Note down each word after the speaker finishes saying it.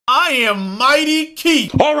I am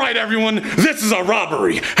Mightykeef. All right, everyone, this is a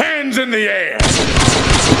robbery. Hands in the air.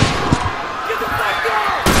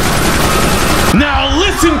 Now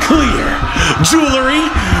listen clear. Jewelry,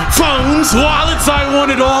 phones, wallets, I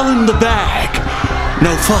want it all in the bag.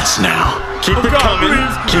 No fuss now. Keep it coming.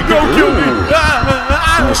 Please, Keep don't it kill me.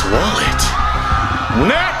 Nice wallet.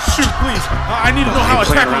 Next. Shoot, please. I need to know how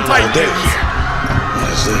Attack on Titan is.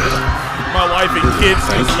 What is this? My wife and kids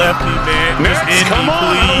just left me, man. Just Next, end come me, on.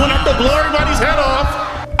 I please. don't want to have to blow everybody's head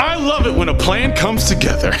off. I love it when a plan comes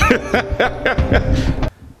together.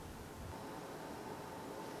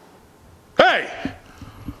 Hey,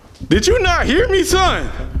 did you not hear me, son?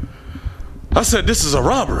 I said this is a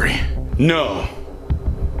robbery. No,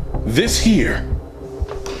 this here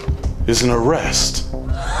is an arrest.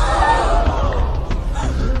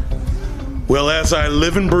 Well, as I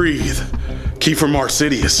live and breathe, Kiefer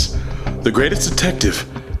Marsidius, the greatest detective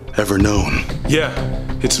ever known. Yeah,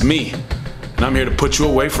 it's me, and I'm here to put you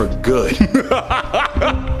away for good.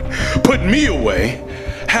 Put me away?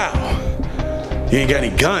 How? You ain't got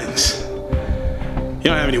any guns. You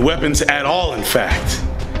don't have any weapons at all, in fact.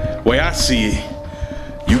 Way I see it,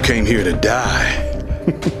 you came here to die.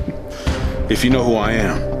 If you know who I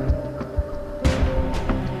am,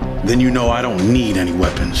 then you know I don't need any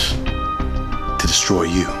weapons to destroy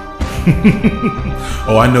you.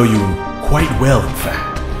 Oh, I know you quite well, in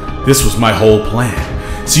fact. This was my whole plan.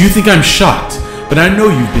 So you think I'm shocked, but I know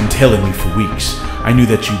you've been tailing me for weeks. I knew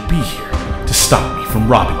that you'd be here to stop me from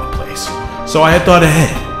robbing the place. So I had thought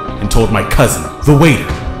ahead and told my cousin, the waiter,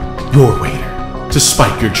 your waiter, to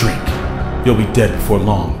spike your drink. You'll be dead before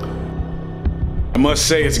long. I must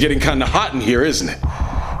say it's getting kind of hot in here, isn't it?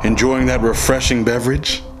 Enjoying that refreshing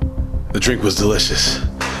beverage? The drink was delicious.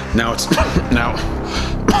 Now it's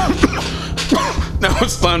now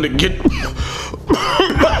it's time to get.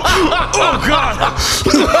 Oh God!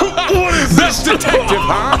 What is this, detective?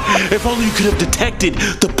 Huh? If only you could have detected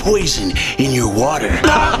the poison in your water.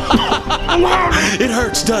 It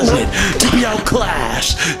hurts, doesn't it? To be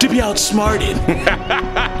outclassed, to be outsmarted.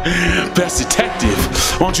 Best detective,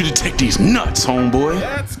 why don't you detect these nuts, homeboy?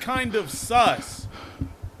 That's kind of sus.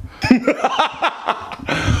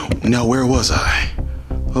 Now, where was I?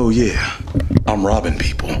 Oh yeah, I'm robbing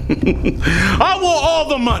people. I want all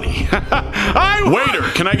the money. Waiter,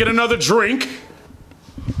 can I get another drink?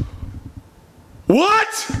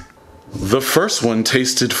 What? The first one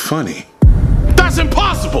tasted funny. That's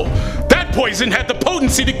impossible! That poison had the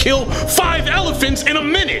potency to kill 5 elephants in a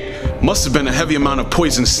minute! Must have been a heavy amount of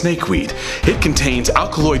poison snakeweed. It contains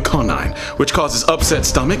alkaloid quinine, which causes upset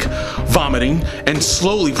stomach, vomiting, and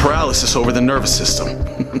slowly paralysis over the nervous system.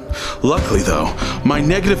 Luckily though, my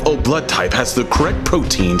negative O blood type has the correct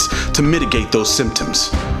proteins to mitigate those symptoms.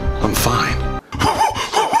 I'm fine.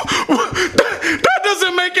 That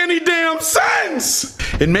doesn't make any damn sense!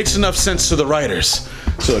 It makes enough sense to the writers.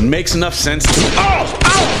 So it makes enough sense to.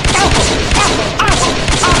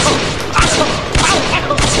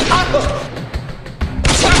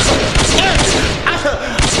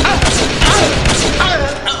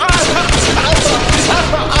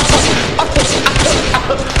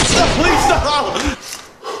 Please stop!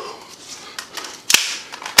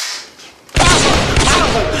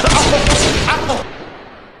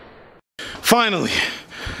 Finally,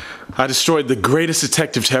 I destroyed the greatest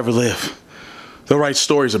detective to ever live. They'll write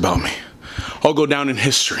stories about me. I'll go down in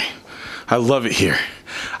history. I love it here.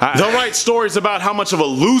 They'll write stories about how much of a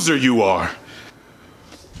loser you are.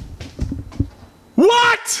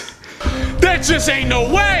 What? That just ain't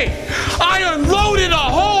no way! I unloaded a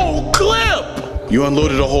whole clip! You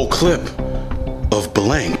unloaded a whole clip of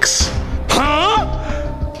blanks. Huh?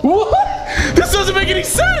 What? This doesn't make any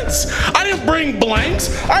sense! I didn't bring blanks!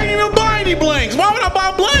 I didn't even buy any blanks! Why would I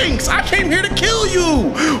buy blanks? I came here to kill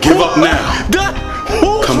you! Give up now.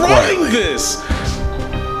 Who's writing this?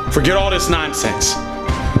 Forget all this nonsense.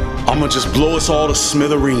 I'm gonna just blow us all to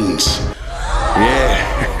smithereens.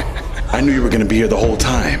 Yeah, I knew you were gonna be here the whole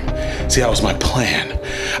time. See, that was my plan.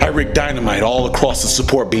 I rigged dynamite all across the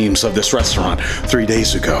support beams of this restaurant 3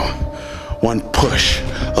 days ago. One push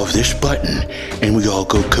of this button and we all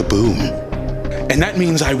go kaboom. And that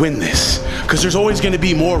means I win this, because there's always gonna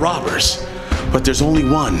be more robbers. But there's only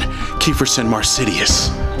one Kiefer Marsidius.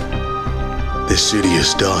 This city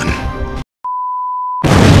is done.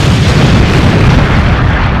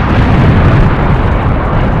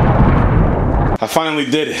 I finally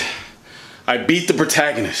did it. I beat the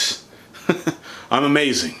protagonist. I'm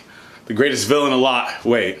amazing. The greatest villain alive.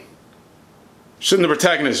 Wait. Shouldn't the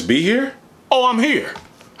protagonist be here? Oh, I'm here.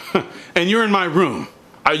 And you're in my room.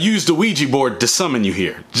 I used the Ouija board to summon you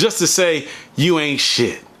here, just to say you ain't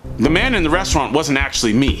shit. The man in the restaurant wasn't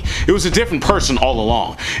actually me. It was a different person all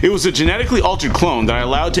along. It was a genetically altered clone that I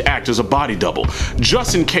allowed to act as a body double,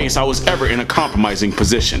 just in case I was ever in a compromising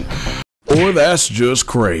position. Or that's just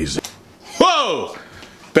crazy. Whoa!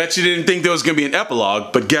 Bet you didn't think there was gonna be an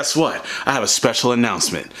epilogue, but guess what? I have a special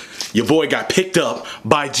announcement. Your boy got picked up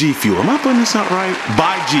by G Fuel. Am I putting this out right?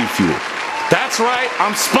 By G Fuel. That's right,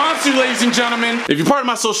 I'm sponsored, ladies and gentlemen. If you're part of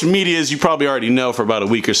my social medias, you probably already know for about a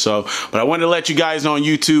week or so, but I wanted to let you guys know on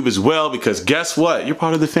YouTube as well, because guess what? You're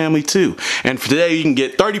part of the family too. And for today, you can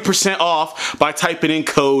get 30% off by typing in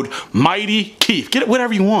code Mightykeef. Get it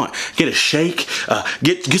whatever you want. Get a shake,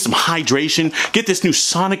 get some hydration, get this new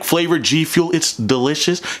Sonic flavored G Fuel. It's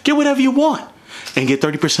delicious. Get whatever you want and get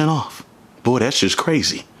 30% off. Boy, that's just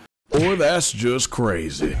crazy. Or that's just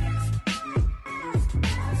crazy.